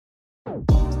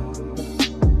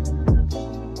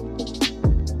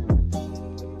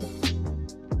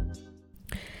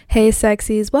Hey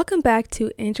sexies, welcome back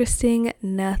to Interesting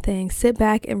Nothing. Sit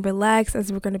back and relax as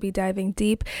we're going to be diving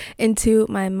deep into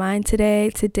my mind today.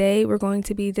 Today we're going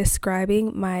to be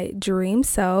describing my dream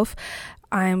self.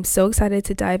 I'm so excited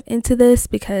to dive into this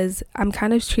because I'm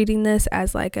kind of treating this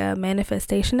as like a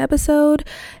manifestation episode,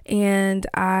 and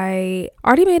I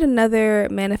already made another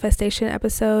manifestation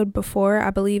episode before, I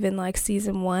believe in like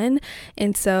season 1,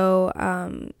 and so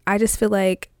I just feel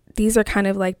like these are kind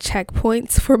of like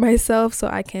checkpoints for myself so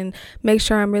I can make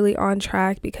sure I'm really on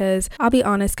track, because I'll be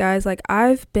honest guys, like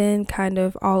I've been kind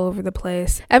of all over the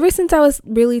place ever since I was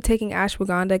really taking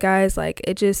ashwagandha, guys. Like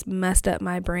it just messed up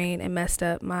my brain and messed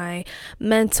up my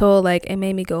mental, like it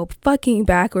made me go fucking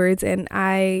backwards, and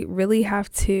I really have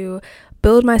to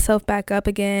build myself back up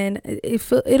again.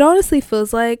 It honestly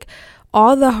feels like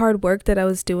all the hard work that I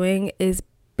was doing is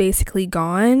basically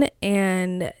gone,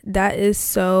 and that is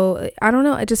so, I don't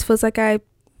know, it just feels like I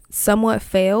somewhat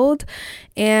failed,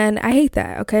 and I hate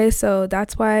that. Okay, so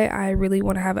that's why I really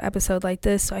want to have an episode like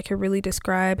this so I can really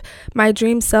describe my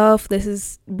dream self. This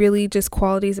is really just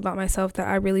qualities about myself that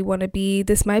I really want to be.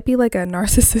 This might be like a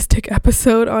narcissistic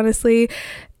episode, honestly.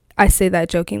 I say that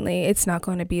jokingly. It's not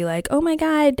going to be like, oh my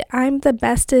god, I'm the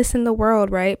bestest in the world,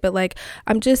 right? But like,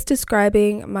 I'm just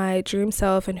describing my dream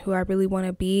self and who I really want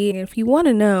to be. And if you want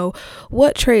to know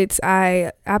what traits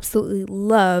I absolutely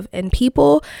love in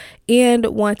people and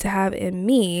want to have in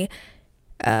me,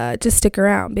 just stick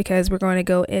around because we're going to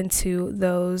go into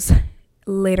those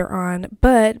later on.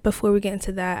 But before we get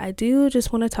into that, I do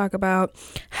just want to talk about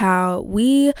how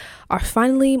we are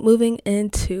finally moving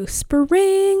into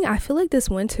spring. I feel like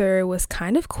this winter was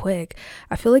kind of quick.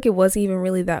 I feel like it wasn't even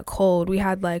really that cold. We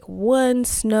had like one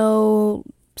snow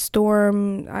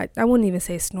storm. I wouldn't even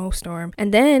say snowstorm,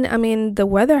 and then I mean the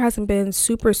weather hasn't been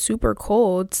super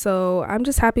cold, so I'm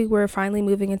just happy we're finally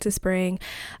moving into spring.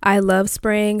 I love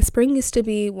spring. Spring used to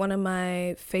be one of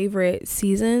my favorite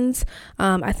seasons.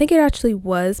 I think it actually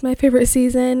was my favorite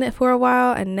season for a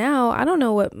while, and now I don't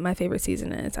know what my favorite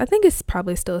season is. I think it's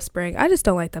probably still spring. I just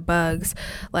don't like the bugs.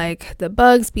 Like the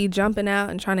bugs be jumping out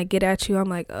and trying to get at you. I'm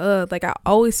like, ugh, like I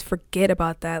always forget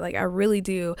about that. Like I really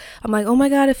do. I'm like, oh my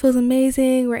god, it feels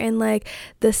amazing. We're in like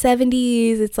the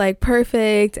 70s, it's like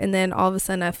perfect, and then all of a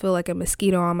sudden I feel like a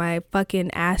mosquito on my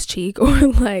fucking ass cheek, or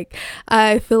like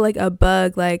I feel like a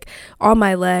bug like on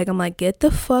my leg. I'm like, get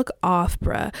the fuck off,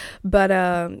 bruh. But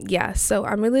yeah, so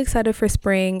I'm really excited for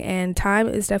spring, and time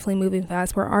is definitely moving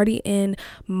fast. We're already in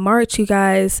March, you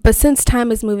guys, but since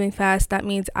time is moving fast, that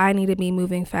means I need to be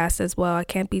moving fast as well. I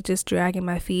can't be just dragging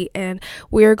my feet, and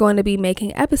we're going to be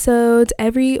making episodes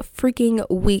every freaking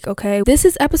week. Okay, this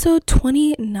is episode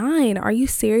 29. Are you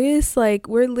serious? Like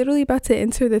we're literally about to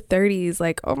enter the 30s.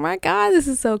 Like, oh my god, this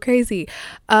is so crazy.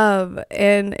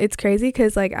 And it's crazy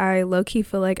because like I low-key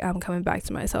feel like I'm coming back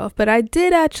to myself, but I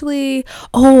did actually,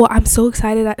 I'm so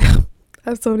excited. I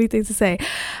have so many things to say.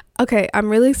 Okay, I'm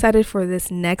really excited for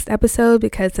this next episode,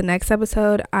 because the next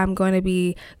episode I'm going to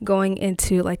be going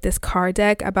into like this card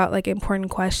deck about like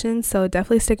important questions, so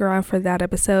definitely stick around for that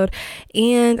episode.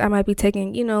 And I might be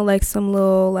taking, like some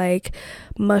little like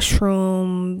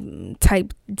mushroom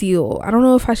type deal. I don't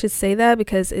know if I should say that,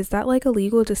 because is that like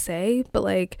illegal to say? But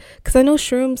like, because I know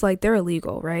shrooms, like they're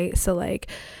illegal, right? So like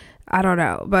I don't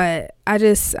know, but I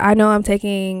know I'm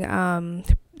taking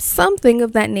something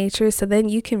of that nature, so then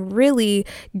you can really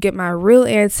get my real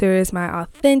answers, my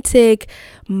authentic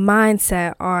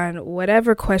mindset on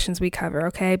whatever questions we cover,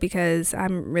 okay? Because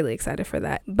I'm really excited for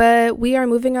that. But we are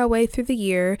moving our way through the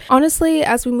year. Honestly,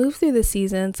 as we move through the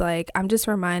seasons, like I'm just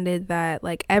reminded that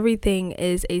like everything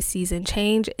is a season.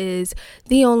 Change is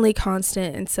the only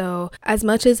constant. And so as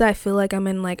much as I feel like I'm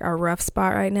in like a rough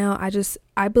spot right now,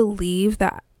 I believe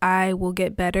that I will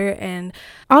get better. And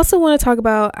I also want to talk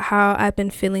about how I've been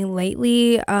feeling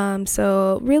lately.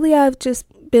 So really I've just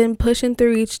been pushing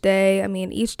through each day. I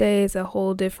mean, each day is a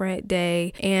whole different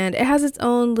day, and it has its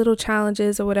own little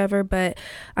challenges or whatever, but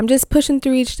I'm just pushing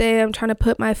through each day. I'm trying to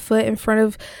put my foot in front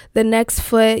of the next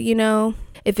foot,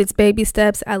 If it's baby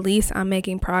steps, at least I'm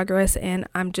making progress, and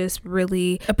I'm just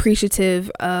really appreciative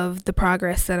of the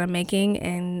progress that I'm making.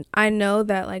 And I know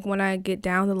that like when I get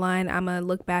down the line, I'm gonna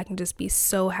look back and just be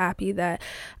so happy that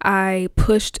I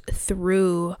pushed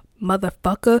through,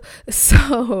 motherfucker.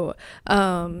 So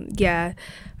yeah,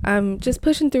 I'm just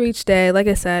pushing through each day. Like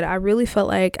I said, I really felt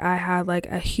like I had like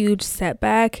a huge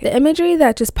setback. The imagery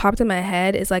that just popped in my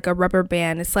head is like a rubber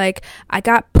band. It's like I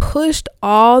got pushed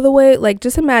all the way, like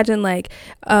just imagine like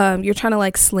you're trying to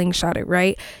like slingshot it,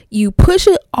 right? You push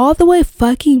it all the way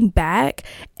fucking back,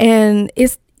 and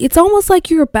it's almost like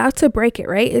you're about to break it,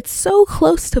 right? It's so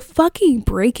close to fucking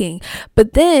breaking,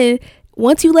 but then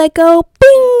once you let go,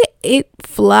 bing, it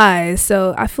flies.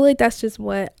 So I feel like that's just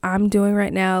what I'm doing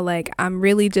right now. Like, I'm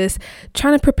really just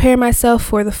trying to prepare myself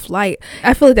for the flight.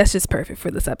 I feel like that's just perfect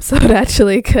for this episode,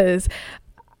 actually, because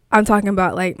I'm talking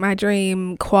about like my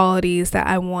dream qualities that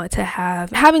I want to have.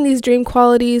 Having these dream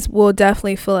qualities will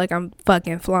definitely feel like I'm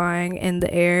fucking flying in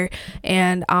the air,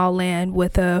 and I'll land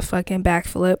with a fucking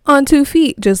backflip on 2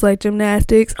 feet, just like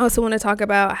gymnastics. I also want to talk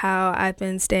about how I've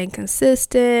been staying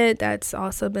consistent. That's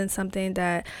also been something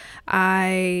that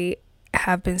I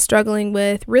have been struggling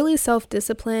with. Really,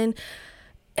 self-discipline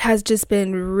has just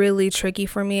been really tricky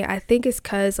for me. I think it's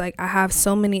because like I have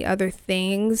so many other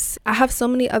things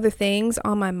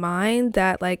on my mind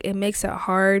that like it makes it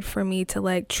hard for me to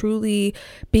like truly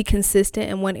be consistent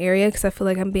in one area, because I feel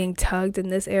like I'm being tugged in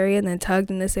this area and then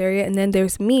tugged in this area, and then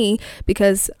there's me,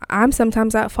 because I'm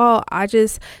sometimes at fault. I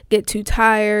just get too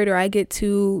tired, or I get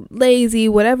too lazy,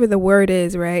 whatever the word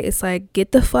is, right? It's like,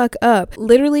 get the fuck up.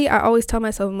 Literally, I always tell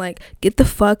myself, I'm like, get the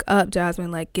fuck up,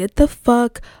 Jasmine. Like, get the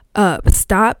fuck up.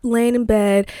 Stop laying in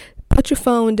bed. Put your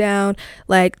phone down.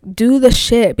 Like, do the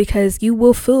shit, because you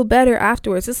will feel better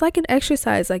afterwards. It's like an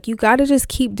exercise. Like, you gotta just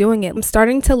keep doing it. I'm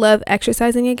starting to love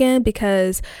exercising again,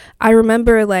 because I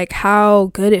remember like how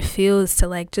good it feels to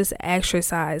like just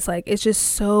exercise. Like, it's just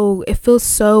so, it feels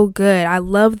so good. I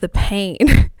love the pain.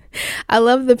 I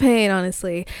love the pain,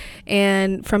 honestly.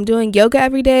 And from doing yoga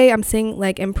every day, I'm seeing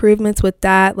like improvements with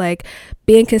that, like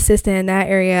being consistent in that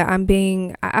area.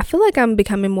 I feel like I'm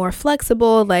becoming more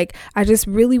flexible. Like, I just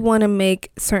really want to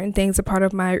make certain things a part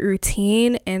of my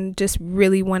routine, and just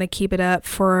really want to keep it up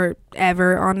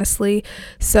forever, honestly.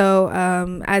 So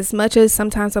as much as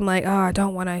sometimes I'm like, oh, I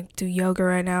don't want to do yoga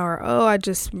right now, or oh, I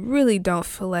just really don't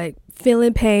feel like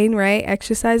feeling pain, right,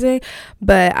 exercising,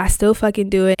 but I still fucking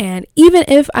do it. And even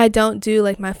if I don't do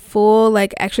like my full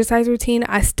like exercise routine,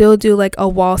 I still do like a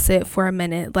wall sit for a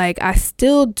minute. Like, I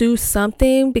still do something,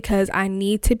 because I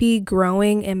need to be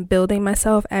growing and building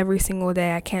myself every single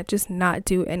day. I can't just not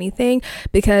do anything,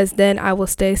 because then I will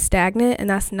stay stagnant, and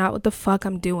that's not what the fuck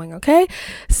I'm doing. Okay,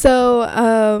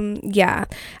 so yeah,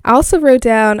 I also wrote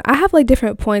down, I have like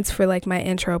different points for like my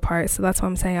intro part, so that's what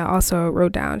I'm saying. I also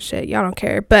wrote down shit, y'all don't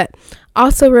care, but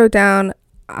also wrote down,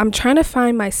 I'm trying to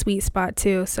find my sweet spot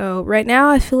too. So right now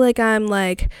I feel like I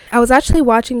was actually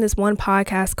watching this one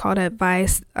podcast called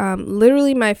Advice,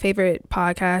 literally my favorite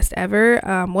podcast ever,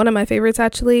 one of my favorites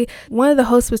actually. One of the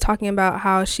hosts was talking about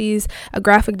how she's a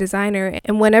graphic designer,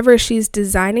 and whenever she's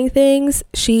designing things,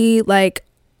 she like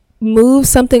move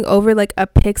something over like a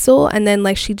pixel, and then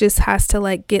like she just has to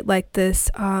like get like this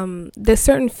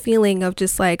certain feeling of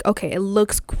just like, okay, it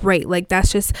looks great, like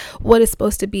that's just what it's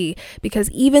supposed to be, because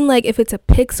even like if it's a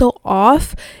pixel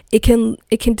off, it can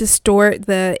distort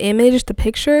the image, the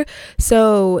picture.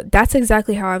 So that's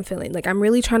exactly how I'm feeling. Like, I'm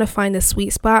really trying to find the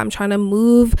sweet spot. I'm trying to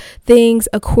move things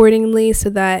accordingly so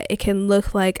that it can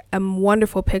look like a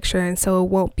wonderful picture, and so it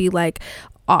won't be like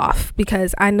off,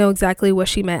 because I know exactly what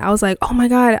she meant. I was like, oh my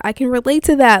god, I can relate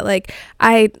to that. Like,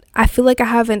 I feel like I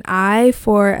have an eye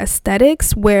for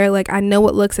aesthetics, where like I know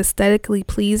what looks aesthetically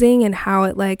pleasing and how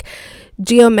it like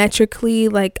geometrically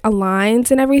like aligns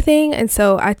and everything. And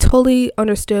so I totally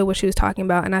understood what she was talking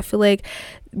about, and I feel like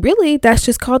really that's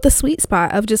just called the sweet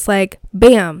spot of just like,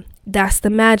 bam, that's the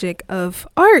magic of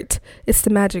art. It's the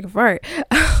magic of art.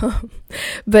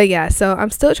 But yeah, so I'm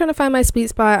still trying to find my sweet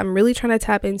spot. I'm really trying to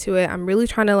tap into it. I'm really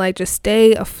trying to like just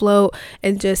stay afloat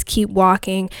and just keep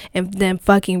walking, and then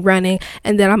fucking running,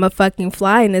 and then I'm a fucking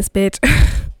fly in this bitch.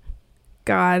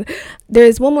 God,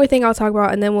 there's one more thing I'll talk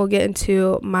about, and then we'll get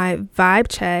into my vibe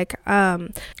check.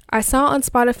 I saw on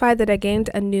Spotify that I gained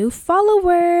a new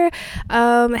follower.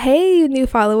 Hey, new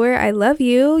follower, I love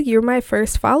you. You're my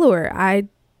first follower. I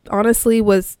honestly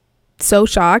was so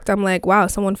shocked. I'm like, wow,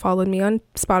 someone followed me on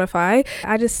Spotify.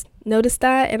 I just noticed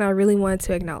that, and I really wanted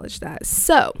to acknowledge that.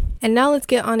 So, and now let's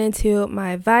get on into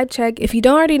my vibe check. If you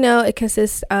don't already know, it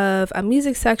consists of a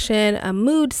music section, a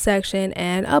mood section,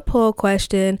 and a poll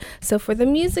question. So for the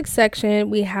music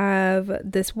section, we have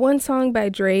this one song by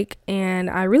Drake, and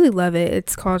I really love it.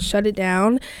 It's called Shut It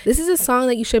Down. This is a song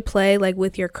that you should play like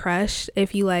with your crush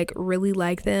if you like really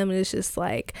like them. And it's just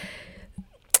like,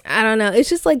 I don't know, it's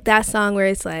just like that song where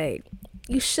it's like,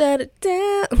 you shut it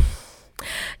down.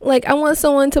 Like, I want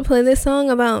someone to play this song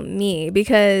about me,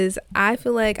 because I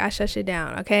feel like I shut it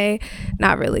down. Okay,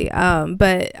 not really,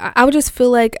 but I would just feel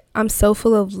like I'm so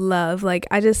full of love. Like,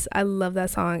 I love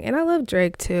that song, and I love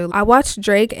Drake too. I watched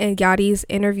Drake and Yachty's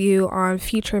interview on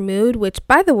Future Mood, which,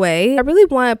 by the way, I really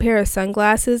want a pair of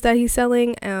sunglasses that he's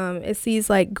selling. It's these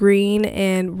like green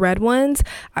and red ones.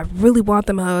 I really want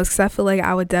them hoes, because I feel like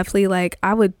I would definitely like,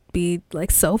 I would be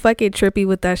like so fucking trippy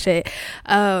with that shit.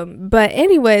 But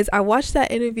anyways, I watched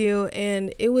that interview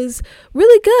and it was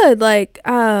really good. Like,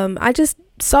 I just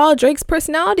saw Drake's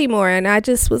personality more, and I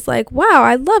just was like, wow,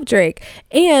 I love Drake.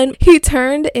 And he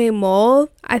turned a mole,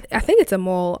 I think it's a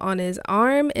mole on his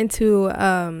arm, into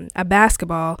a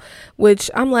basketball, which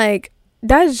I'm like,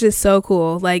 that is just so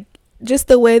cool. Like, just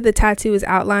the way the tattoo is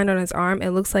outlined on his arm,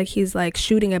 it looks like he's like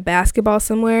shooting a basketball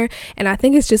somewhere, and I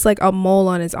think it's just like a mole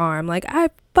on his arm. Like, I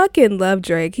fucking love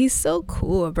Drake. He's so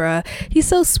cool, bruh. He's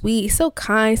so sweet, so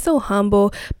kind, so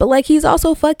humble, but like, he's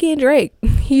also fucking Drake.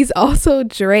 He's also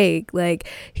Drake. Like,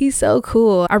 he's so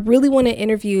cool. I really want to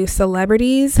interview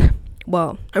celebrities.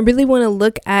 Well, I really want to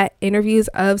look at interviews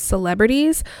of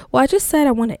celebrities. Well, I just said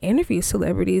I want to interview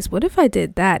celebrities. What if I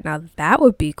did that? Now that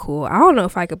would be cool. I don't know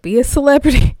if I could be a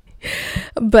celebrity.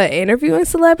 But interviewing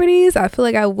celebrities, I feel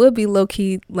like I would be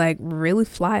low-key like really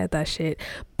fly at that shit.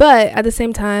 But at the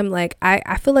same time, like,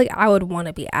 I feel like I would want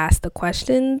to be asked the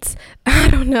questions. I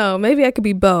don't know, maybe I could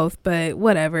be both, but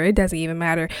whatever, it doesn't even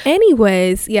matter.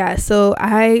 Anyways, yeah, so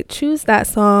I choose that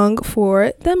song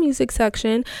for the music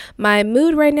section. My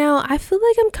mood right now, I feel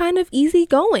like I'm kind of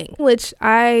easygoing, which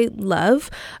I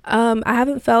love. I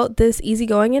haven't felt this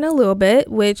easygoing in a little bit,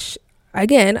 which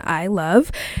again, I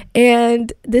love.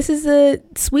 And this is a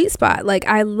sweet spot. Like,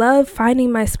 I love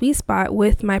finding my sweet spot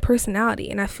with my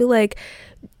personality, and I feel like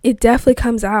it definitely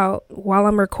comes out while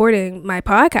I'm recording my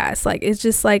podcast. Like, it's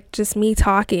just me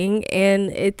talking,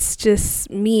 and it's just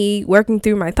me working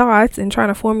through my thoughts and trying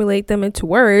to formulate them into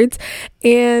words.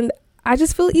 And I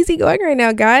just feel easygoing right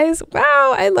now, guys.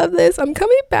 Wow, I love this. I'm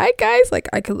coming back, guys. Like,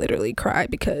 I could literally cry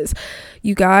because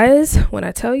you guys, when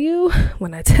I tell you,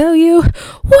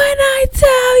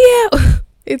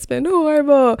 it's been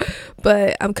horrible.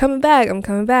 But I'm coming back.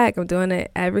 I'm doing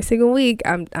it every single week.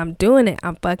 I'm doing it.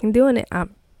 I'm fucking doing it.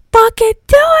 I'm fucking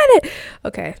doing it.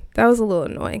 Okay, that was a little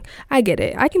annoying. I get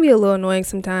it. I can be a little annoying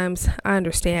sometimes. I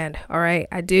understand. All right,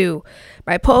 I do.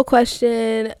 My poll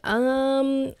question,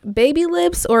 Baby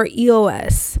Lips or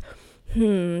EOS?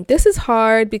 This is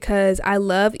hard because I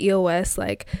love EOS,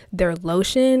 like their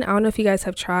lotion. I don't know if you guys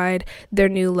have tried their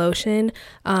new lotion.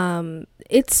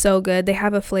 It's so good. They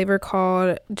have a flavor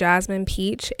called Jasmine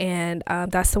Peach, and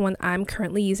that's the one I'm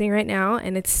currently using right now,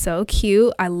 and it's so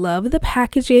cute. I love the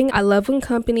packaging. I love when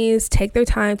companies take their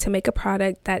time to make a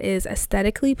product that is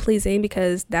aesthetically pleasing,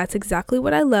 because that's exactly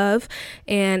what I love,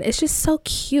 and it's just so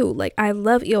cute. Like, I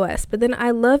love EOS, but then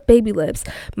I love Baby Lips.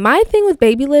 My thing with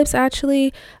Baby Lips,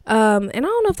 actually, and I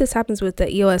don't know if this happens with the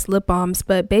EOS lip balms,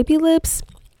 but Baby Lips,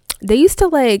 they used to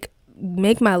like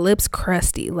make my lips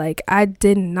crusty. Like, I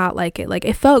did not like it. Like,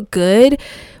 it felt good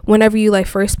whenever you like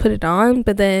first put it on,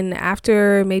 but then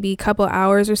after maybe a couple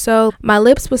hours or so, my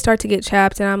lips would start to get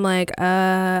chapped, and I'm like,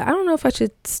 I don't know if I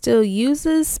should still use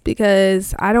this,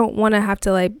 because I don't want to have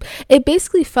to, like, it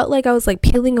basically felt like I was like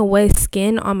peeling away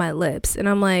skin on my lips, and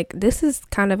I'm like, this is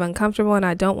kind of uncomfortable, and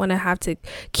I don't want to have to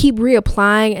keep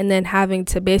reapplying and then having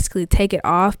to basically take it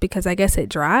off because I guess it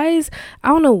dries. I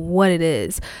don't know what it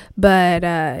is, but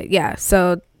yeah,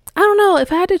 so I don't know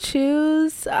if I had to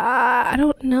choose. I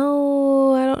don't know.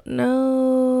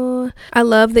 I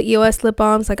love the EOS lip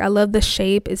balms. Like, I love the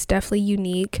shape. It's definitely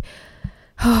unique.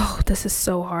 Oh, this is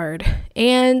so hard.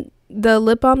 And the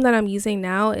lip balm that I'm using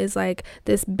now is like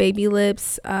this Baby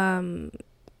Lips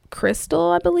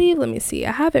Crystal, I believe. Let me see.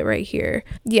 I have it right here.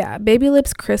 Yeah, Baby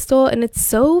Lips Crystal, and it's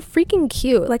so freaking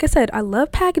cute. Like I said, I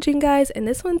love packaging, guys, and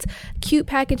this one's cute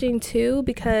packaging too,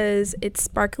 because it's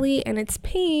sparkly and it's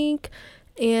pink,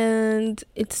 and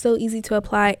it's so easy to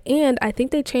apply. And I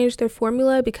think they changed their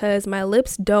formula because my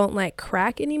lips don't like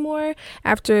crack anymore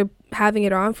after having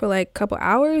it on for like a couple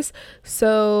hours.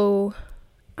 So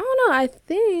I don't know, I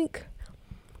think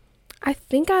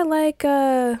I like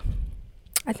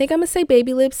I think I'm gonna say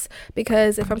Baby Lips,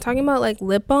 because if I'm talking about like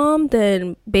lip balm,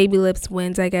 then Baby Lips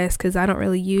wins, I guess, because I don't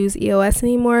really use EOS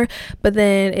anymore. But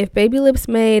then if Baby Lips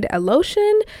made a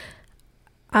lotion,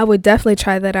 I would definitely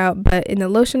try that out. But in the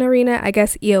lotion arena, I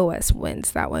guess EOS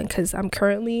wins that one, because I'm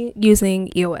currently using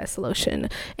EOS lotion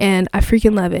and I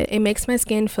freaking love it. It makes my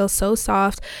skin feel so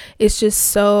soft. It's just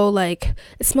so like,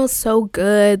 it smells so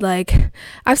good. Like,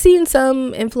 I've seen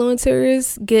some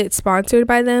influencers get sponsored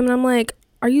by them, and I'm like,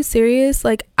 are you serious?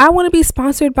 Like, I want to be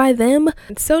sponsored by them.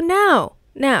 So now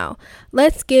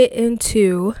let's get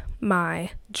into my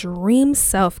dream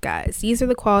self, guys. These are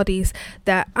the qualities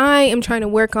that I am trying to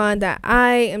work on, that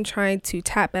I am trying to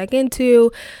tap back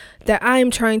into, that I'm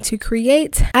trying to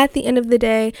create. At the end of the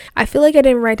day, I feel like I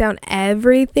didn't write down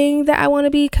everything that I want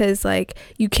to be, because like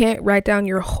you can't write down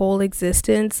your whole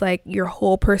existence, like your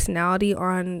whole personality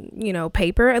on,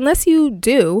 paper, unless you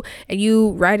do and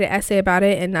you write an essay about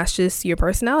it and that's just your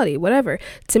personality, whatever.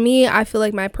 To me, I feel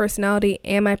like my personality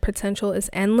and my potential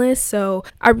is endless, so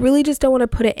I really just don't want to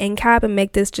put an end cap and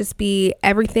make this just be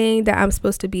everything that I'm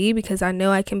supposed to be, because I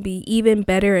know I can be even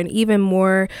better and even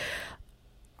more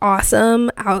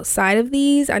awesome outside of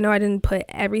these. I know I didn't put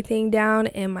everything down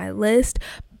in my list,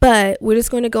 but we're just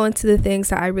going to go into the things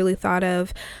that I really thought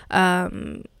of,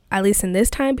 at least in this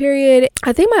time period.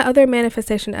 I think my other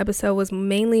manifestation episode was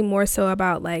mainly more so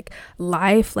about like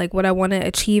life, like what I want to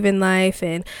achieve in life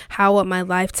and how I want my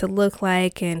life to look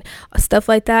like and stuff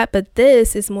like that. But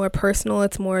this is more personal.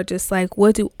 It's more just like,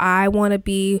 what do I want to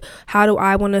be? How do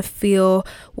I want to feel?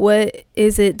 What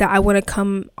is it that I want to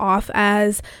come off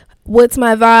as? What's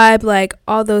my vibe? Like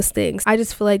all those things. I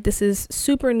just feel like this is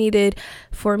super needed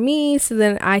for me, so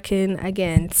then I can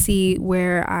again see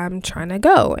where I'm trying to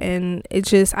go. And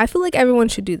it's just, I feel like everyone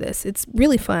should do this. It's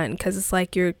really fun because it's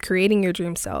like you're creating your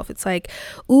dream self. It's like,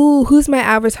 ooh, who's my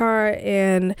avatar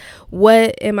and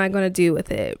what am I going to do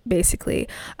with it, basically.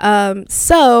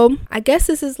 So I guess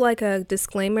this is like a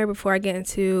disclaimer before I get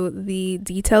into the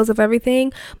details of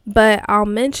everything, but I'll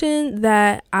mention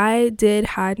that I did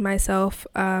hide myself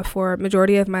for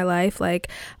majority of my life. Like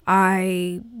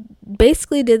I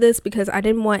basically did this because I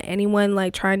didn't want anyone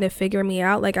like trying to figure me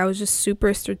out. Like I was just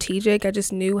super strategic. I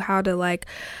just knew how to like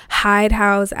hide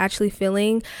how I was actually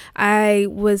feeling. I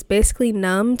was basically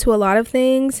numb to a lot of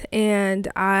things, and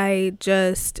I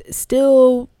just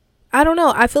still, I don't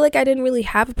know. I feel like I didn't really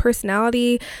have a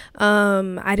personality.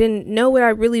 I didn't know what I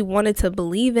really wanted to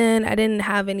believe in. I didn't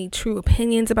have any true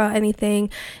opinions about anything.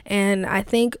 And I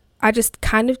think I just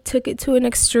kind of took it to an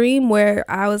extreme where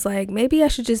I was like, maybe I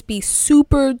should just be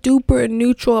super duper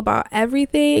neutral about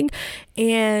everything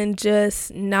and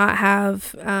just not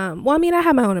have, well, I mean, I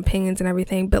have my own opinions and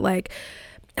everything, but like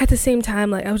at the same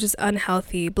time, like I was just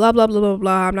unhealthy, blah, blah, blah, blah,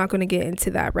 blah. I'm not going to get into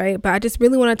that, right? But I just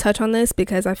really want to touch on this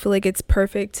because I feel like it's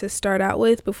perfect to start out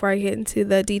with before I get into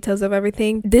the details of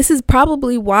everything. This is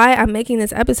probably why I'm making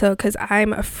this episode, because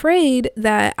I'm afraid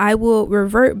that I will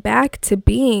revert back to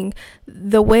being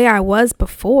the way I was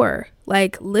before.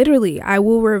 Like literally, I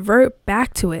will revert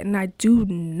back to it, and I do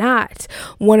not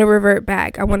want to revert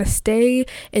back. I want to stay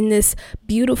in this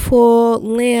beautiful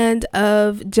land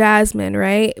of Jasmine,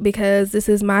 right? Because this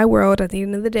is my world. At the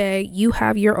end of the day, you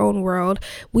have your own world.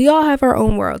 We all have our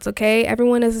own worlds, okay?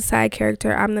 Everyone is a side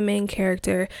character. I'm the main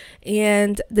character,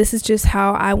 and this is just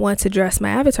how I want to dress my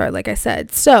avatar, like I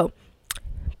said. So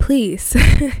please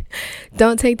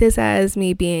don't take this as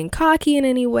me being cocky in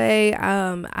any way.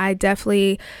 I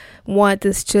definitely want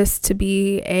this just to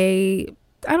be a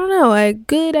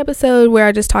good episode where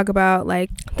I just talk about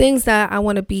like things that I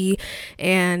want to be.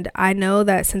 And I know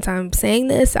that since I'm saying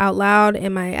this out loud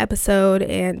in my episode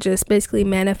and just basically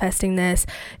manifesting this,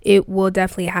 it will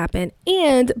definitely happen.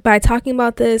 And by talking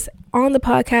about this on the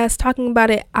podcast, talking about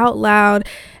it out loud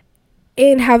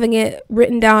and having it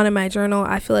written down in my journal,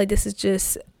 I feel like this is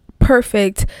just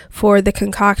perfect for the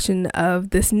concoction of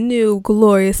this new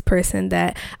glorious person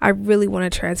that I really want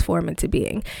to transform into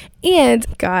being. And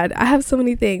God, I have so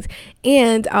many things.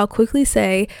 And I'll quickly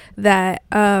say that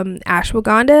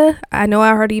ashwagandha, I know I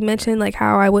already mentioned like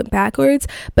how I went backwards,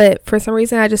 but for some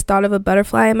reason I just thought of a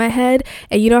butterfly in my head.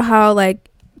 And you know how like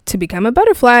to become a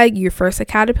butterfly, you're first a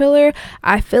caterpillar?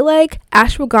 I feel like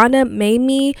ashwagandha made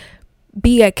me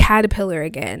be a caterpillar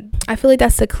again. I feel like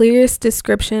that's the clearest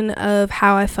description of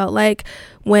how I felt like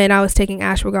when I was taking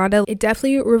ashwagandha. It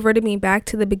definitely reverted me back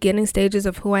to the beginning stages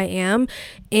of who I am.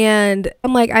 And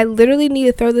I'm like, I literally need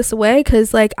to throw this away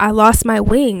because like I lost my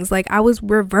wings. Like I was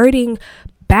reverting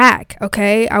back.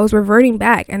 Okay, I was reverting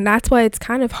back, and that's why it's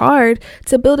kind of hard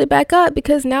to build it back up,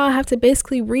 because now I have to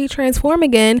basically retransform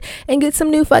again and get some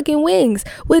new fucking wings.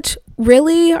 Which,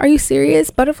 really, are you serious?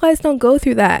 Butterflies don't go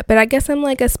through that. But I guess I'm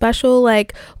like a special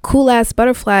like cool ass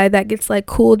butterfly that gets like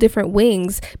cool different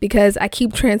wings because I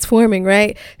keep transforming,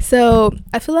 right? So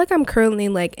I feel like I'm currently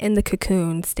like in the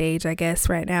cocoon stage, I guess,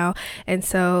 right now. And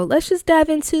so let's just dive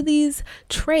into these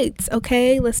traits.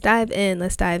 Okay, let's dive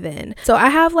in. So I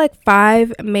have like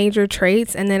 5 major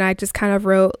traits, and then I just kind of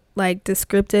wrote like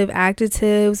descriptive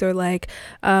adjectives or like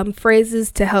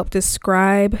phrases to help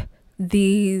describe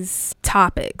these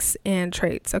topics and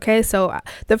traits. Okay, so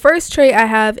the first trait I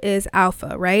have is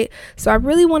alpha, right? So I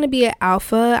really want to be an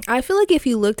alpha. I feel like if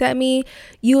you looked at me,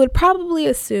 you would probably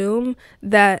assume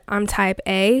that I'm type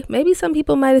A. Maybe some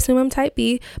people might assume I'm type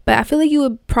B, but I feel like you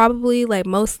would probably like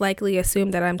most likely assume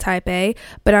that I'm type A,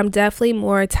 but I'm definitely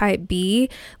more type B.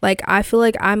 Like I feel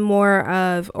like I'm more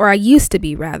of, or I used to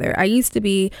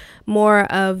be more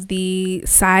of the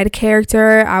side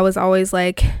character. I was always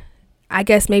like, I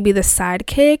guess maybe the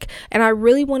sidekick, and I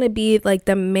really want to be like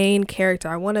the main character.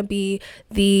 I want to be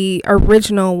the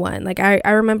original one. Like I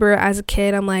remember as a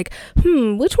kid, I'm like,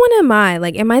 which one am I?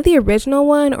 Like, am I the original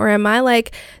one, or am I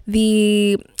like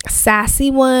the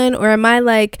sassy one, or am I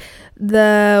like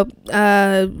the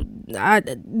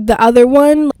other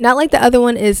one? Not like the other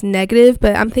one is negative,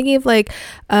 but I'm thinking of like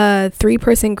a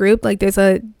 3-person group. Like there's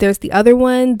the other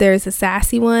one, there's a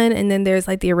sassy one, and then there's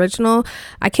like the original.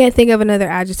 I can't think of another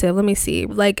adjective. Let me see.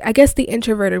 Like I guess the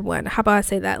introverted one. How about I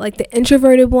say that? Like the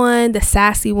introverted one, the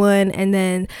sassy one, and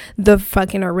then the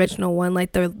fucking original one,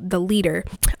 like the leader.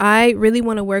 I really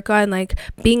want to work on like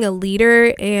being a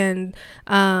leader and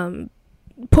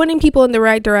pointing people in the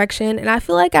right direction. And I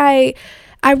feel like I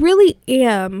really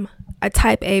am a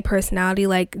type A personality,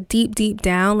 like deep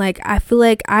down. Like I feel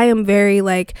like I am very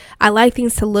like, I like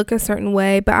things to look a certain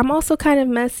way, but I'm also kind of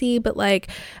messy, but like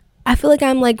I feel like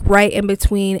I'm like right in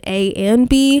between A and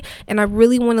B, and I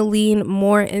really want to lean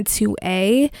more into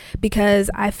A because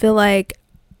I feel like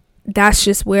that's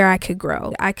just where I could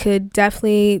grow. I could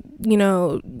definitely,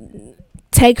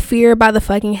 take fear by the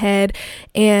fucking head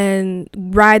and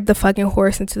ride the fucking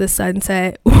horse into the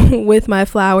sunset with my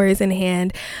flowers in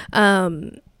hand,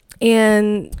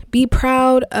 and be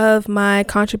proud of my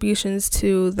contributions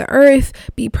to the earth,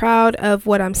 be proud of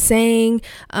what I'm saying,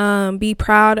 be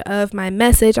proud of my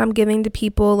message I'm giving to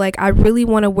people. Like I really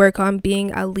want to work on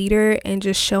being a leader and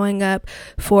just showing up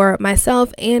for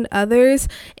myself and others,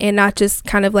 and not just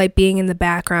kind of like being in the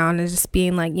background and just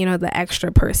being like, the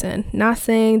extra person. Not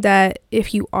saying that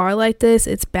if you are like this,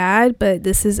 it's bad, but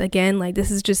this is, again, like this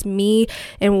is just me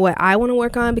and what I want to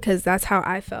work on, because that's how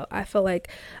I felt. I felt like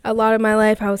a lot of my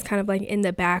life I was kind of like in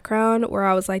the background, where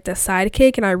I was like the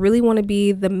sidekick, and I really want to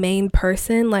be the main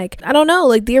person. Like I don't know,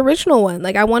 like the original one.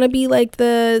 Like I want to be like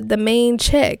the main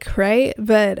chick, right?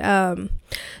 But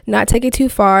not take it too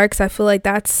far, because I feel like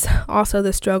that's also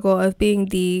the struggle of being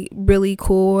the really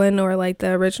cool one, or like the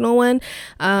original one,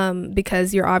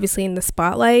 because you're obviously in the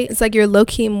spotlight. It's like you're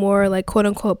low-key more like quote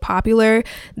unquote popular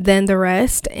than the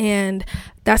rest, and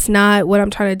that's not what I'm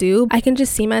trying to do. I can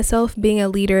just see myself being a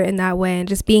leader in that way and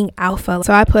just being alpha.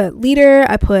 So I put leader,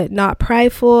 I put not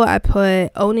prideful, I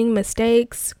put owning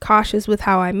mistakes, cautious with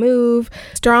how I move,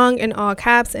 strong in all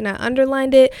caps, and I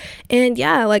underlined it. And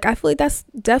yeah, like I feel like that's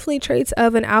definitely traits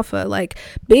of an alpha, like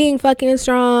being fucking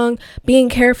strong, being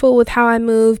careful with how I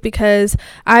move, because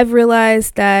I've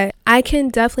realized that I can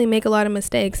definitely make a lot of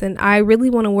mistakes, and I really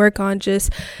want to work on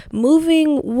just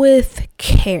moving with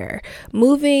care,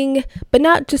 but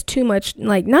not just too much,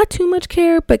 like not too much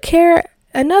care, but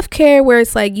enough care where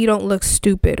it's like you don't look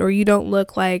stupid, or you don't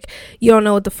look like you don't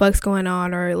know what the fuck's going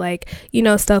on, or like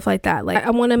stuff like that. Like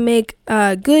I want to make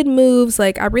good moves.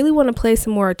 Like I really want to play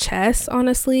some more chess,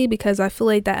 honestly, because I feel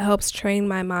like that helps train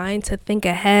my mind to think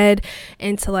ahead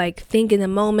and to like think in the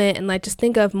moment and like just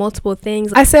think of multiple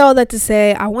things. I say all that to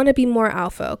say I want to be more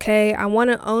alpha. Okay, I want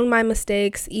to own my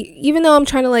mistakes, even though I'm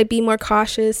trying to like be more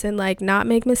cautious and like not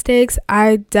make mistakes.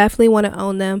 I definitely want to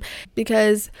own them,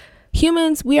 because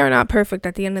humans, we are not perfect.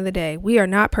 At the end of the day, we are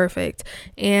not perfect,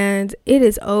 and it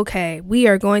is okay. We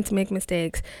are going to make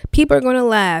mistakes. People are going to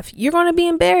laugh. You're going to be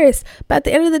embarrassed, but at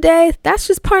the end of the day, that's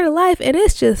just part of life, and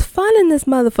it's just fun in this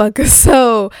motherfucker.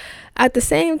 So at the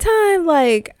same time,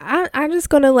 like I'm just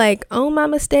gonna like own my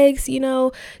mistakes,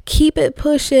 keep it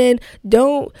pushing.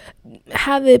 Don't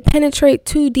have it penetrate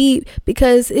too deep,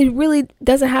 because it really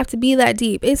doesn't have to be that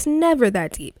deep. It's never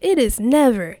that deep. It is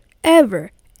never,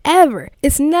 ever,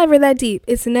 it's never that deep.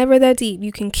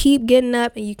 You can keep getting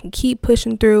up, and you can keep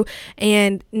pushing through,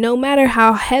 and no matter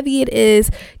how heavy it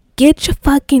is, get your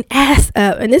fucking ass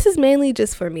up. And this is mainly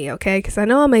just for me, okay, because I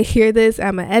know I'm gonna hear this,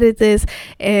 I'm gonna edit this,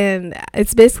 and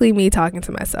it's basically me talking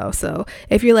to myself. So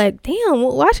if you're like, damn,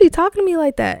 why is she talking to me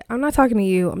like that? I'm not talking to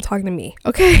you, I'm talking to me,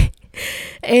 okay?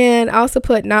 And I also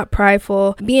put not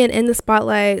prideful, being in the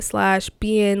spotlight /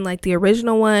 being like the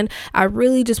original one. I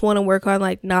really just want to work on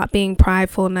like not being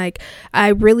prideful, and like I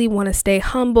really want to stay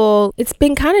humble. It's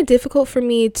been kind of difficult for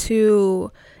me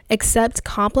to accept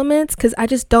compliments, because I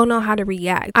just don't know how to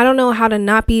react. I don't know how to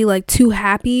not be like too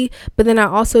happy, but then I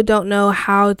also don't know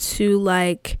how to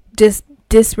like just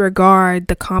disregard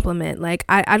the compliment. Like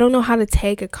I don't know how to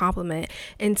take a compliment,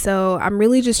 and so I'm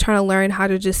really just trying to learn how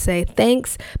to just say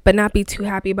thanks but not be too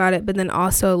happy about it, but then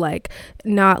also like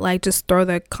not like just throw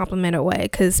the compliment away,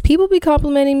 because people be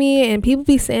complimenting me and people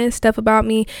be saying stuff about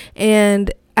me,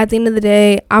 and at the end of the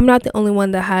day, I'm not the only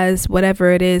one that has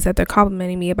whatever it is that they're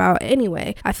complimenting me about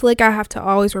anyway. I feel like I have to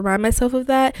always remind myself of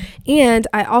that. And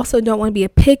I also don't want to be a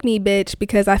pick-me bitch,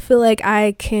 because I feel like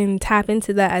I can tap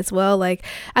into that as well. Like,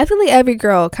 I feel like every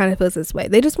girl kind of feels this way.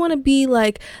 They just want to be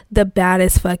like the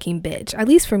baddest fucking bitch, at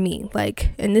least for me. Like,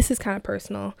 and this is kind of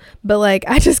personal, but like,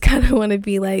 I just kind of want to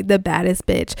be like the baddest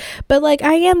bitch. But like,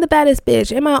 I am the baddest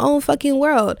bitch in my own fucking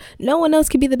world. No one else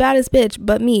can be the baddest bitch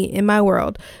but me in my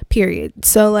world, period.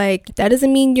 So like, that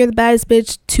doesn't mean you're the baddest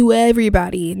bitch to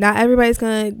everybody. Not everybody's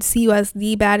gonna see you as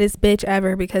the baddest bitch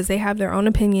ever, because they have their own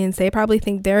opinions. They probably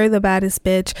think they're the baddest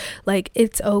bitch. Like,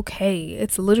 it's okay.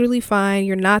 It's literally fine.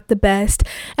 You're not the best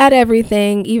at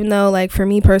everything, even though like for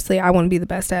me personally, I want to be the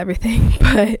best at everything.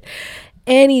 But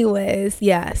anyways,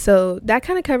 yeah, so that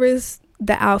kind of covers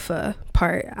the alpha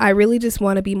part. I really just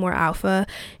want to be more alpha,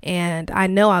 and I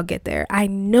know I'll get there. I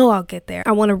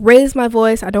want to raise my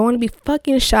voice. I don't want to be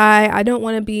fucking shy. I don't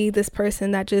want to be this person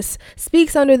that just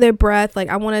speaks under their breath. Like,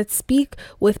 I want to speak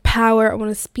with power. I want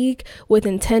to speak with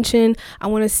intention. I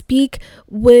want to speak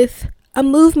with a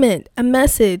movement, a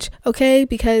message, okay?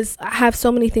 Because I have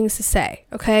so many things to say,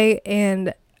 okay?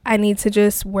 And I need to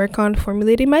just work on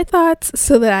formulating my thoughts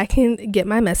so that I can get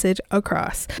my message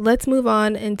across. Let's move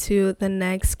on into the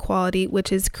next quality,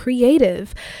 which is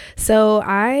creative. So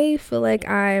I feel like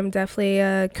I'm definitely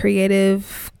a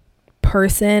creative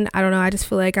person. I don't know. I just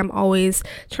feel like I'm always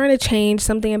trying to change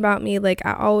something about me. Like,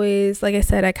 I always, like I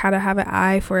said, I kind of have an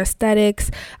eye for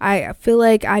aesthetics. I feel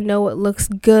like I know what looks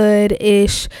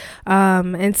good-ish.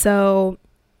 And so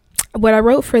what I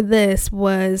wrote for this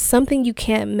was something you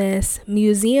can't miss,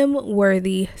 museum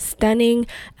worthy, stunning,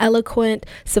 eloquent,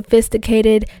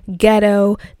 sophisticated,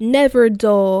 ghetto, never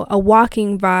dull, a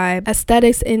walking vibe,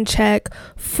 aesthetics in check,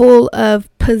 full of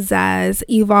pizzazz,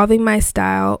 evolving my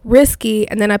style, risky,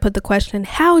 and then I put the question,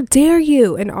 how dare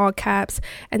you, in all caps,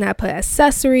 and I put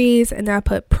accessories, and then I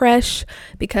put Presh,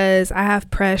 because I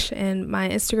have Presh in my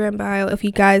Instagram bio. If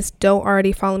you guys don't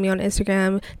already follow me on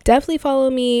Instagram, definitely follow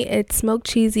me. It's Smoke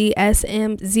Cheesy,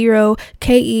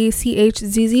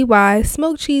 SM0KECHZZY,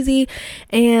 Smoke Cheesy.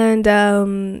 And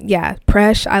yeah,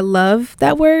 Presh, I love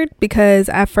that word, because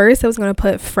at first I was going to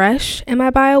put fresh in my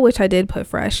bio, which I did put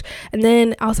fresh, and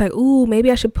then I was like, ooh,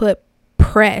 maybe I should put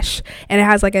Presh, and it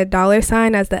has like a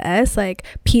 $ as the S, like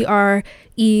PRE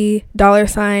 $H,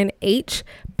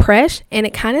 Presh, and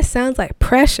it kind of sounds like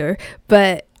pressure,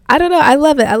 but I don't know. I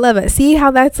love it. See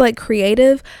how that's like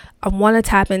creative? I want to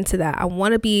tap into that. I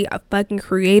want to be a fucking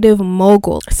creative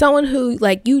mogul. Someone who,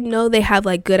 like, you know, they have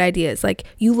like good ideas. Like,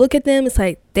 you look at them, it's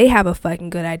like they have a fucking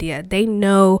good idea. They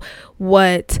know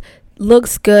what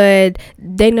looks good.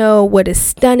 They know what is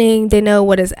stunning. They know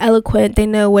what is eloquent. They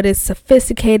know what is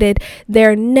sophisticated.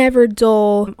 They're never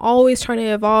dull. I'm always trying to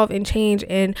evolve and change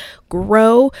and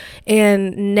grow,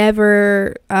 and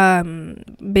never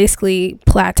basically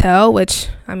plateau, which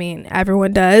I mean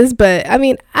everyone does, but I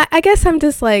mean I guess I'm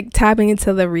just like tapping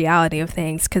into the reality of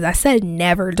things, because I said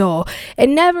never dull,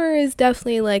 and never is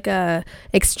definitely like a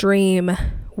extreme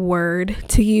word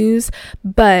to use,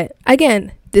 but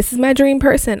again, this is my dream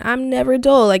person. I'm never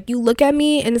dull. Like, you look at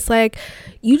me and it's like,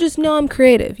 you just know I'm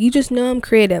creative.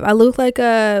 I look like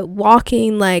a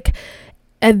walking, like,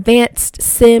 advanced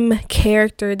sim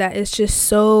character that is just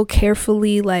so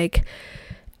carefully, like,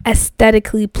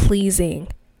 aesthetically pleasing.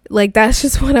 Like, that's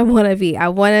just what I want to be. I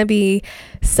want to be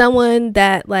someone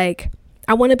that, like,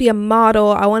 I want to be a model.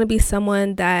 I want to be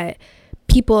someone that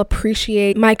people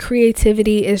appreciate. My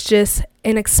creativity is just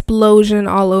an explosion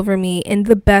all over me in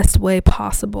the best way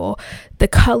possible. The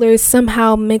colors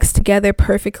somehow mix together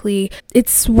perfectly.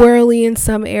 It's swirly in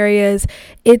some areas.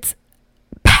 It's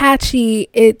patchy.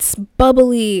 It's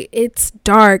bubbly. It's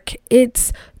dark.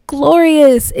 It's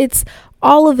glorious. It's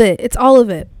all of it.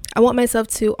 I want myself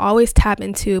to always tap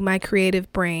into my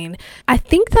creative brain. I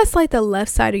think that's like the left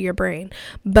side of your brain,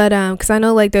 but because I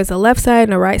know like there's a left side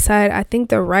and a right side. I think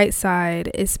the right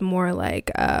side is more like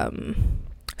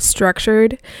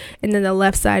structured, and then the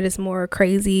left side is more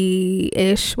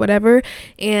crazy-ish, whatever.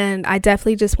 And I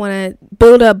definitely just want to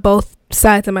build up both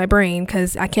sides of my brain,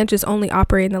 because I can't just only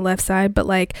operate in the left side. But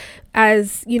like,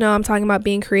 as you know, I'm talking about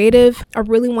being creative, I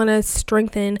really want to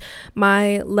strengthen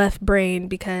my left brain,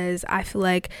 because I feel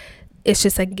like it's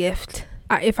just a gift.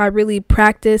 If I really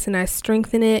practice and I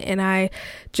strengthen it and I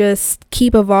just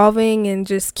keep evolving and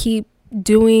just keep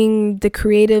doing the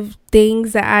creative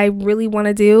things that I really want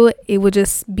to do, it would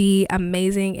just be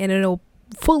amazing, and it'll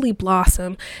fully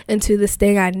blossom into this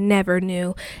thing I never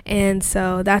knew. And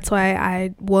so that's why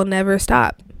I will never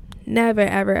stop. Never,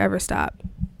 ever, ever stop.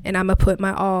 And I'm gonna put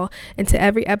my all into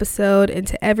every episode,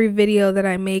 into every video that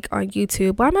I make on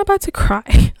YouTube. Why am I about to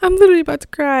cry? I'm literally about to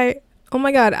cry. Oh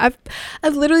my god, I've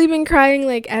literally been crying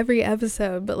like every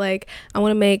episode. But like, I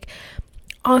want to make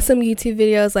awesome YouTube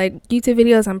videos, like YouTube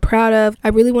videos I'm proud of. I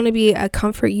really want to be a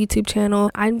comfort YouTube channel.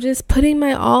 I'm just putting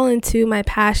my all into my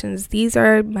passions. These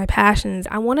are my passions.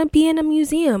 I want to be in a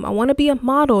museum. I want to be a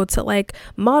model, to like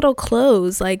model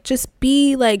clothes, like just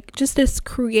be like just this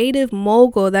creative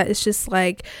mogul that is just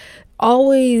like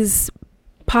always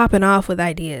popping off with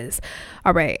ideas.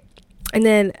 All right. And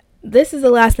then this is the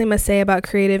last thing I'm going to say about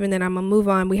creative, and then I'm going to move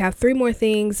on. We have 3 more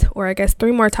things, or I guess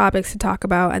 3 more topics to talk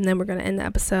about, and then we're going to end the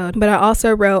episode. But I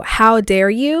also wrote, how dare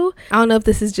you? I don't know if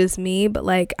this is just me, but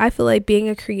like, I feel like being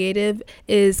a creative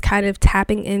is kind of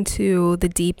tapping into the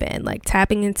deep end, like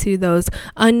tapping into those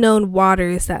unknown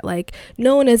waters that like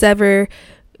no one has ever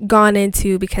gone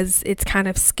into, because it's kind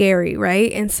of scary,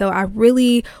 right? And so I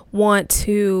really want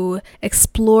to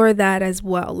explore that as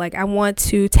well. Like, I want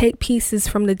to take pieces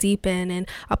from the deep end and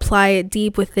apply it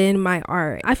deep within my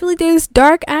art. I feel like there's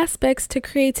dark aspects to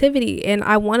creativity, and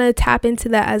I want to tap into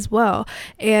that as well.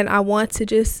 And I want to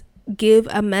just give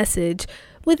a message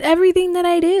with everything that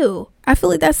I do. I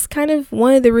feel like that's kind of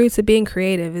one of the roots of being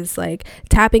creative, is like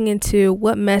tapping into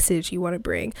what message you want to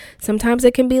bring. Sometimes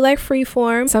it can be like free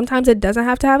form. Sometimes it doesn't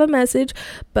have to have a message,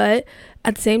 but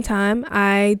at the same time,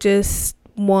 I just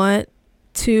want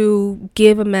to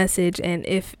give a message. And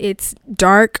if it's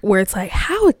dark, where it's like,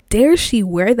 how dare she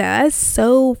wear that? That's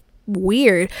so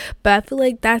weird. But I feel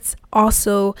like that's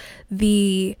also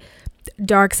the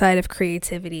dark side of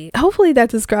creativity. Hopefully that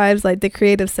describes like the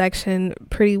creative section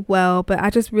pretty well, but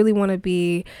I just really want to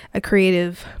be a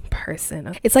creative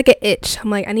person. It's like an itch.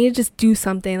 I'm like, I need to just do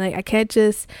something. Like, I can't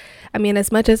just, I mean,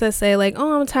 as much as I say like,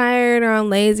 oh, I'm tired or I'm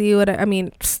lazy, whatever, I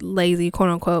mean, lazy, quote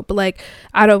unquote, but like,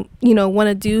 I don't, want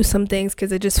to do some things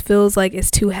because it just feels like it's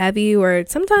too heavy, or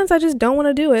sometimes I just don't want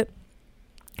to do it.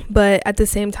 But at the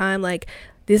same time, like,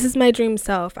 this is my dream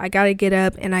self. I gotta get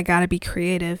up and I gotta be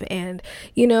creative. And,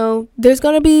 there's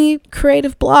gonna be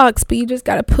creative blocks, but you just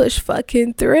gotta push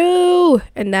fucking through.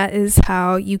 And that is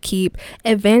how you keep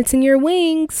advancing your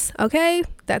wings, okay?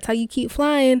 That's how you keep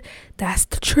flying. That's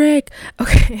the trick,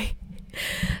 okay?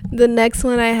 The next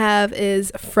one I have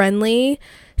is friendly.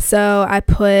 So I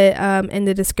put in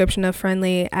the description of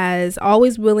friendly as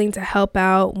always willing to help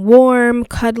out, warm,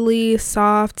 cuddly,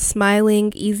 soft,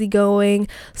 smiling, easygoing,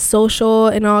 social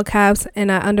in all caps,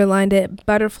 and I underlined it,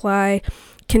 butterfly,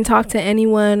 can talk to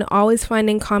anyone, always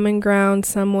finding common ground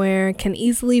somewhere, can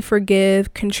easily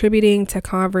forgive, contributing to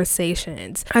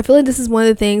conversations. I feel like this is one of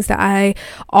the things that I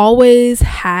always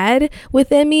had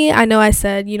within me. I know I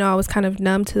said, I was kind of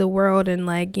numb to the world and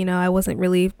like, I wasn't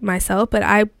really myself, but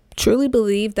I truly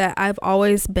believe that I've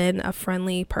always been a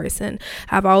friendly person.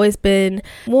 I've always been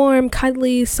warm,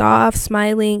 cuddly, soft,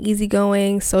 smiling,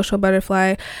 easygoing, social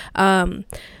butterfly. I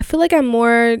feel like I'm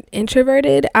more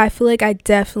introverted. I feel like I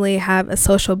definitely have a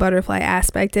social butterfly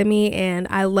aspect in me, and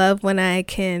I love when I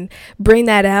can bring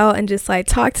that out and just like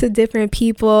talk to different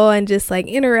people and just like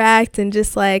interact and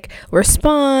just like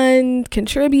respond,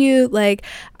 contribute. Like,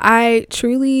 I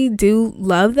truly do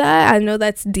love that. I know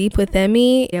that's deep within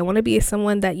me. I want to be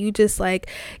someone that you just like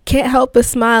can't help but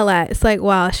smile at. It's like,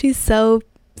 wow, she's so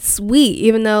sweet,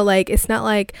 even though like it's not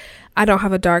like I don't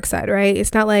have a dark side, right?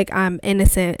 It's not like I'm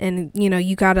innocent and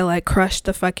you gotta like crush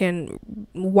the fucking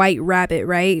white rabbit,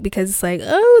 right? Because it's like,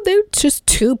 oh, they're just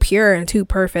too pure and too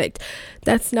perfect.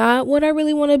 That's not what I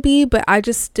really want to be, but I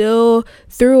just still,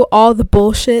 through all the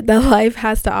bullshit that life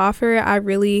has to offer, I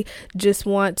really just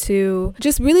want to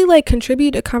just really like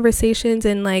contribute to conversations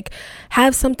and like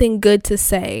have something good to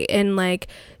say, and like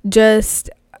just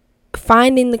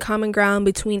finding the common ground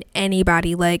between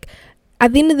anybody. Like,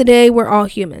 at the end of the day, we're all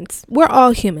humans. We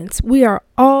are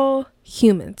all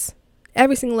humans.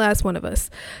 Every single last one of us.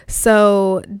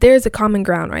 So there's a common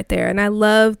ground right there. And I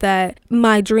love that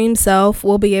my dream self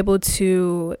will be able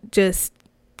to just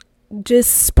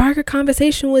spark a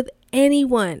conversation with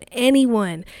anyone,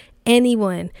 even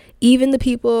the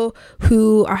people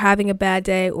who are having a bad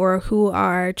day or who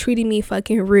are treating me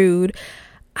fucking rude.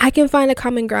 I can find a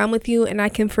common ground with you and I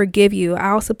can forgive you. I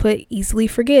also put easily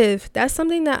forgive. That's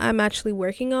something that I'm actually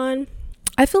working on.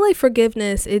 I feel like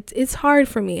forgiveness, it's hard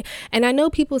for me. And I know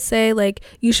people say like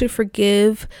you should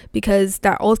forgive because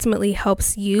that ultimately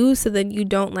helps you, so then you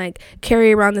don't like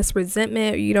carry around this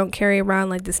resentment, or you don't carry around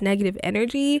like this negative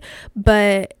energy.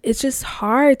 But it's just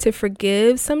hard to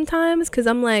forgive sometimes, because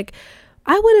I'm like,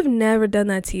 I would have never done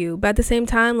that to you. But at the same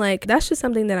time, like, that's just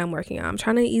something that I'm working on. I'm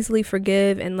trying to easily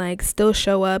forgive and like still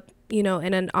show up, you know,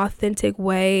 in an authentic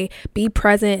way, be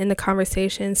present in the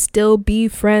conversation, still be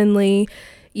friendly,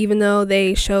 even though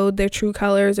they showed their true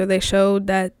colors, or they showed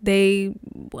that they,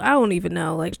 I don't even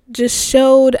know, like just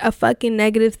showed a fucking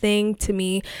negative thing to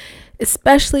me,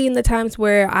 especially in the times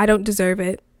where I don't deserve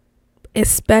it.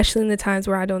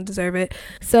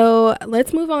 So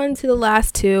let's move on to the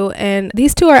last two, and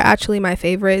these two are actually my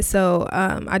favorite, so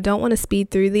I don't want to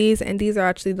speed through these, and these are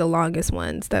actually the longest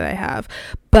ones that I have.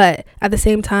 But at the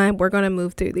same time, we're going to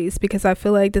move through these because I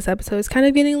feel like this episode is kind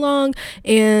of getting long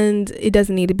and it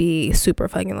doesn't need to be super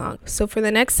fucking long. So for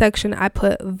the next section, I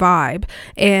put vibe,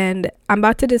 and I'm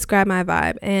about to describe my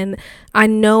vibe. And I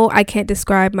know I can't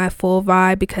describe my full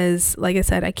vibe because, like I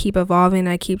said, I keep evolving,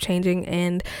 I keep changing,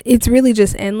 and it's really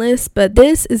just endless. But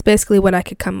this is basically what I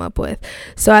could come up with.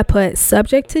 So I put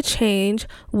subject to change,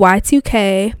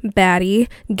 Y2K, baddie,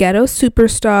 ghetto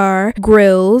superstar,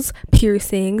 grills,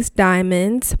 piercings,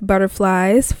 diamonds,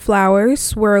 butterflies,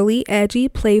 flowers, swirly, edgy,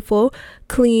 playful,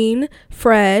 clean,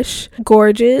 fresh,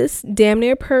 gorgeous, damn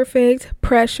near perfect,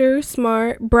 pressure,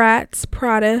 smart, brats,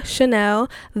 Prada, Chanel,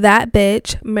 that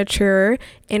bitch, mature,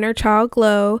 inner child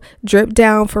glow, drip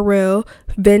down for real,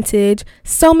 vintage,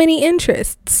 so many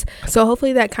interests. So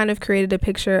hopefully that kind of created a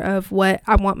picture of what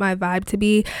I want my vibe to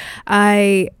be.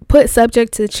 I put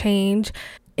subject to change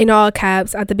in all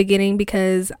caps at the beginning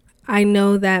because I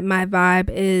know that my vibe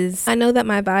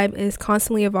is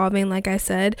constantly evolving, like I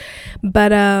said,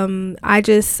 but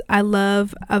I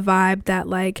love a vibe that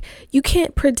like you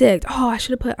can't predict. Oh, I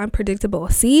should have put unpredictable.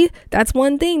 See, that's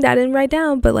one thing that I didn't write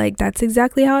down, but like that's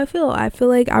exactly how I feel. I feel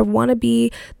like I want to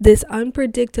be this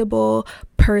unpredictable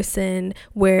person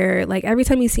where like every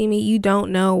time you see me, you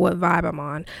don't know what vibe I'm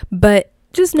on, but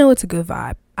just know it's a good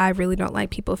vibe. I really don't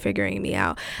like people figuring me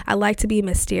out. I like to be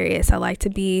mysterious. I like to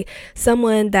be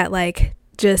someone that like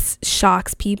just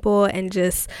shocks people and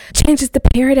just changes the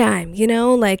paradigm, you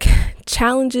know, like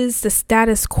challenges the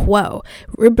status quo.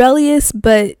 Rebellious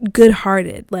but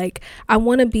good-hearted. Like I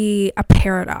want to be a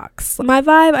paradox. My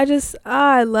vibe,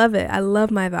 I love it. I love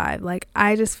my vibe. Like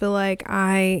I just feel like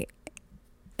I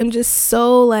am just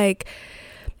so like,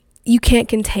 you can't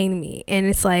contain me. And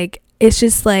it's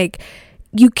just like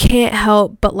you can't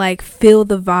help but like feel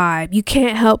the vibe. You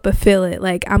can't help but feel it.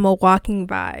 Like I'm a walking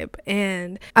vibe.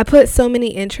 And I put so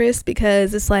many interests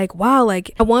because it's like, wow,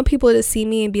 like I want people to see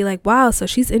me and be like, wow, so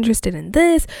she's interested in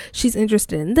this, she's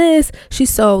interested in this, she's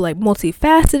so like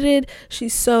multifaceted,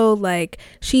 she's so like,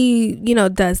 she, you know,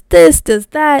 does this, does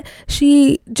that,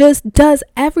 she just does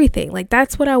everything. Like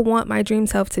that's what I want my dream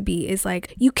self to be, is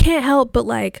like you can't help but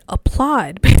like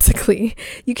applaud. Basically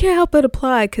you can't help but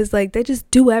applaud because like they just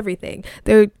do everything.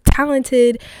 They're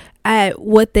talented at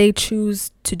what they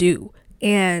choose to do,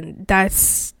 and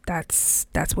that's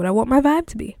what I want my vibe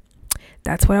to be.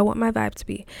 That's what I want my vibe to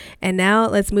be. And now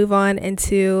let's move on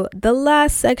into the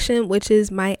last section, which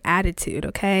is my attitude,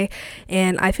 okay?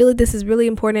 And I feel like this is really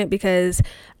important because,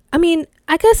 I mean,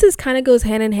 I guess this kind of goes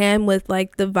hand in hand with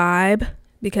like the vibe,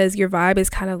 because your vibe is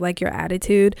kind of like your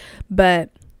attitude. But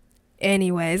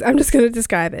anyways, I'm just going to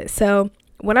describe it. So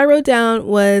what I wrote down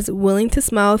was willing to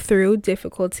smile through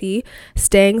difficulty,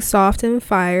 staying soft in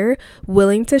fire,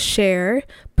 willing to share,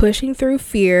 pushing through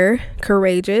fear,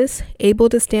 courageous, able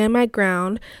to stand my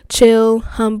ground, chill,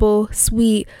 humble,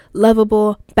 sweet,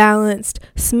 lovable, balanced,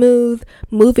 smooth,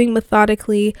 moving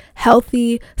methodically,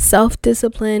 healthy,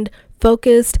 self-disciplined,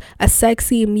 focused, a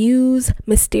sexy muse,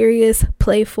 mysterious,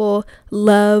 playful,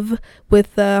 love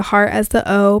with the heart as the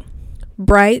O,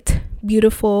 bright,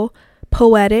 beautiful,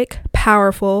 poetic,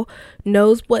 powerful,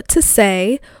 knows what to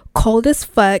say, cold as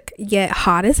fuck yet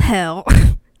hot as hell,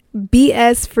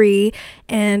 BS free,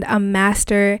 and a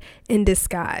master in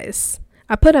disguise.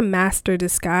 I put a master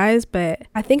disguise, but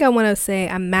I think I want to say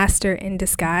a master in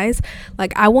disguise.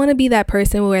 Like I want to be that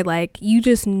person where like you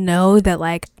just know that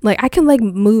like I can like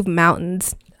move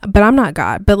mountains, but I'm not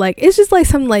God. But like it's just like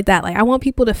something like that. Like I want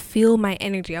people to feel my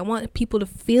energy. I want people to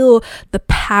feel the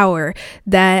power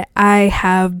that I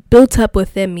have built up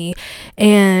within me.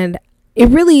 And it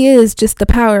really is just the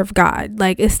power of God.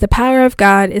 Like, it's the power of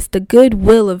God. It's the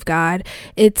goodwill of God.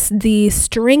 It's the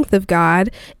strength of God.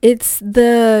 It's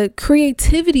the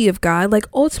creativity of God. Like,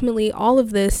 ultimately, all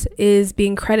of this is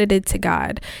being credited to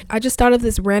God. I just thought of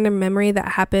this random memory that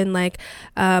happened like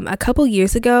a couple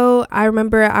years ago. I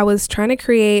remember I was trying to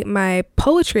create my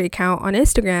poetry account on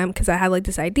Instagram because I had like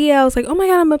this idea. I was like, oh my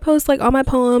God, I'm gonna post like all my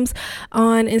poems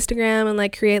on Instagram and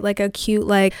like create like a cute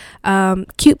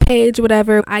cute page,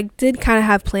 whatever. I did kind of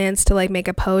have plans to like make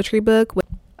a poetry book.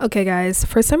 Okay guys,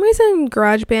 for some reason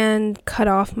GarageBand cut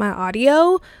off my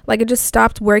audio. Like, it just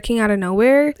stopped working out of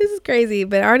nowhere. This is crazy,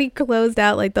 but I already closed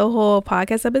out like the whole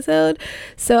podcast episode,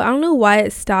 so I don't know why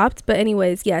it stopped. But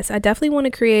anyways, yes, I definitely want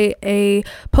to create a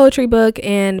poetry book.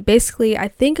 And basically, I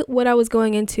think what I was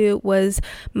going into was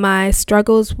my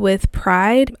struggles with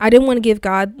pride. I didn't want to give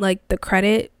God like the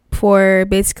credit for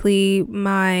basically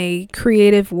my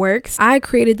creative works. I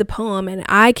created the poem and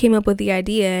I came up with the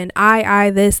idea,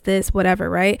 and this whatever,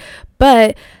 right?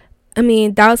 But I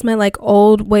mean, that was my like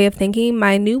old way of thinking.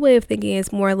 My new way of thinking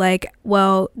is more like,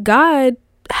 well, God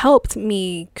helped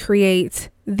me create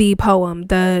the poem,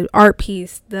 the art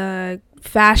piece, the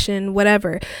fashion,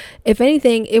 whatever. If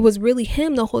anything, it was really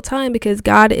him the whole time, because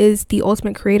God is the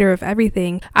ultimate creator of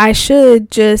everything. I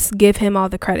should just give him all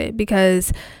the credit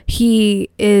because he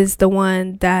is the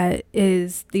one that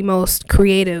is the most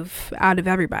creative out of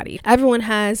everybody. Everyone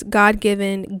has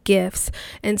God-given gifts.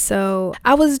 And so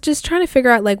I was just trying to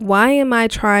figure out, like, why am I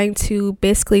trying to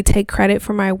basically take credit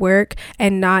for my work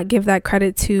and not give that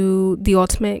credit to the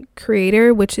ultimate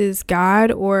creator, which is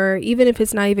God, or even if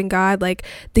it's not even God, like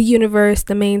the universe,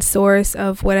 the main source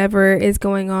of whatever is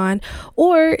going on,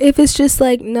 or if it's just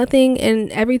like nothing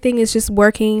and everything is just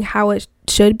working how it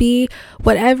should be.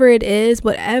 Whatever it is,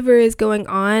 whatever is going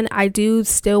on, I do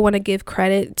still want to give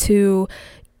credit to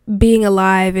being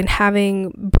alive and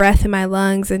having breath in my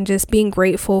lungs and just being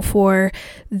grateful for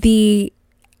the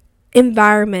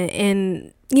environment.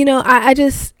 And you know, I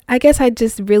guess I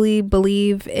just really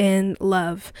believe in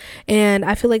love, and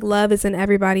I feel like love is in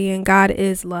everybody and God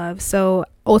is love. So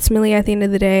ultimately, at the end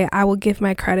of the day, I will give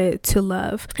my credit to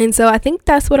love. And so I think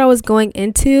that's what I was going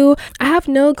into. I have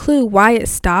no clue why it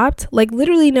stopped, like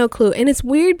literally no clue. And it's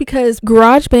weird because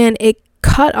GarageBand, it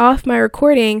cut off my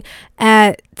recording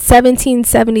at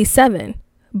 1777,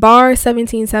 bar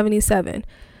 1777.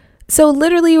 So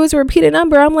literally it was a repeated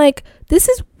number. I'm like, this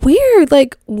is weird.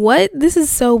 Like, what? This is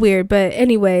so weird. But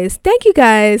anyways, thank you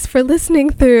guys for listening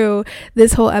through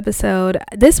this whole episode.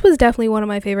 This was definitely one of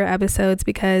my favorite episodes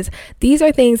because these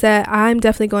are things that I'm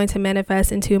definitely going to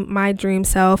manifest into my dream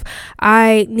self.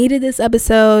 I needed this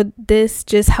episode. This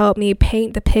just helped me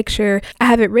paint the picture. I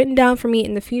have it written down for me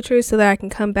in the future so that I can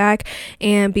come back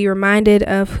and be reminded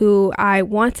of who I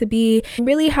want to be, and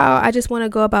really how I just want to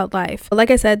go about life.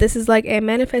 Like I said, this is like a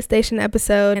manifestation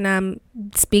episode, and I'm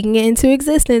speaking it into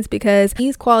existence because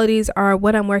these qualities are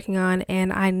what I'm working on,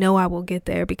 and I know I will get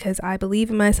there because I believe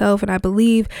in myself and I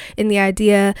believe in the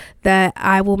idea that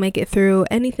I will make it through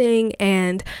anything,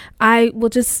 and I will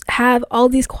just have all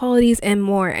these qualities and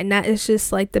more. And that is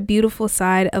just like the beautiful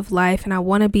side of life, and I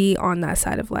want to be on that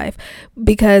side of life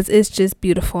because it's just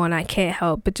beautiful, and I can't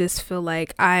help but just feel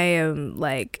like I am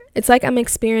like, it's like I'm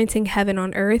experiencing heaven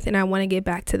on earth, and I want to get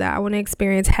back to that. I want to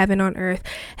experience heaven on earth.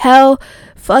 Hell,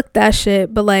 fuck that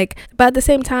shit. But at the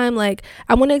same time, like,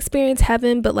 I want to experience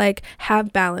heaven, but like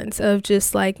have balance of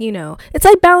just like, you know, it's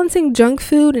like balancing junk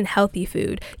food and healthy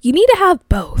food. You need to have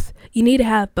both. You need to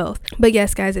have both. But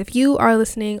yes, guys, if you are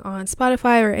listening on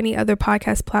Spotify or any other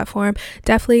podcast platform,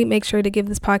 definitely make sure to give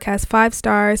this podcast 5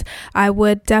 stars. I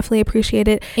would definitely appreciate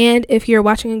it. And if you're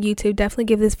watching on YouTube, definitely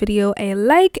give this video a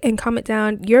like and comment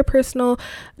down your personal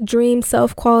dream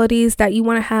self qualities that you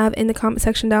want to have in the comment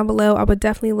section down below. I would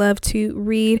definitely love to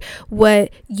read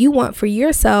what you want for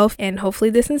yourself, and hopefully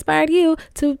this inspired you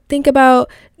to think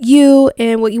about you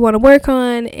and what you want to work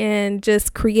on and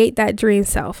just create that dream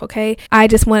self. Okay, I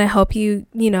just want to help you,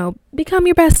 you know, become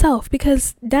your best self,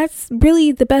 because that's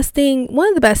really the best thing. One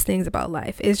of the best things about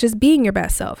life is just being your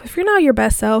best self. If you're not your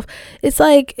best self, it's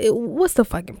like, what's the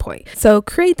fucking point? So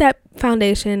create that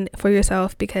foundation for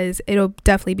yourself because it'll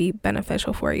definitely be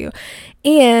beneficial for you.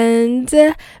 And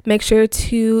make sure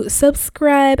to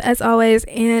subscribe as always,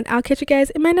 and I'll catch you guys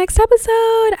in my next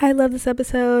episode. I love this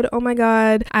episode. Oh my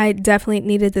god, I definitely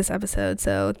needed this episode.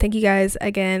 So thank you guys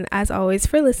again as always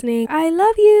for listening. I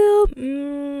love you.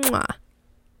 Mwah.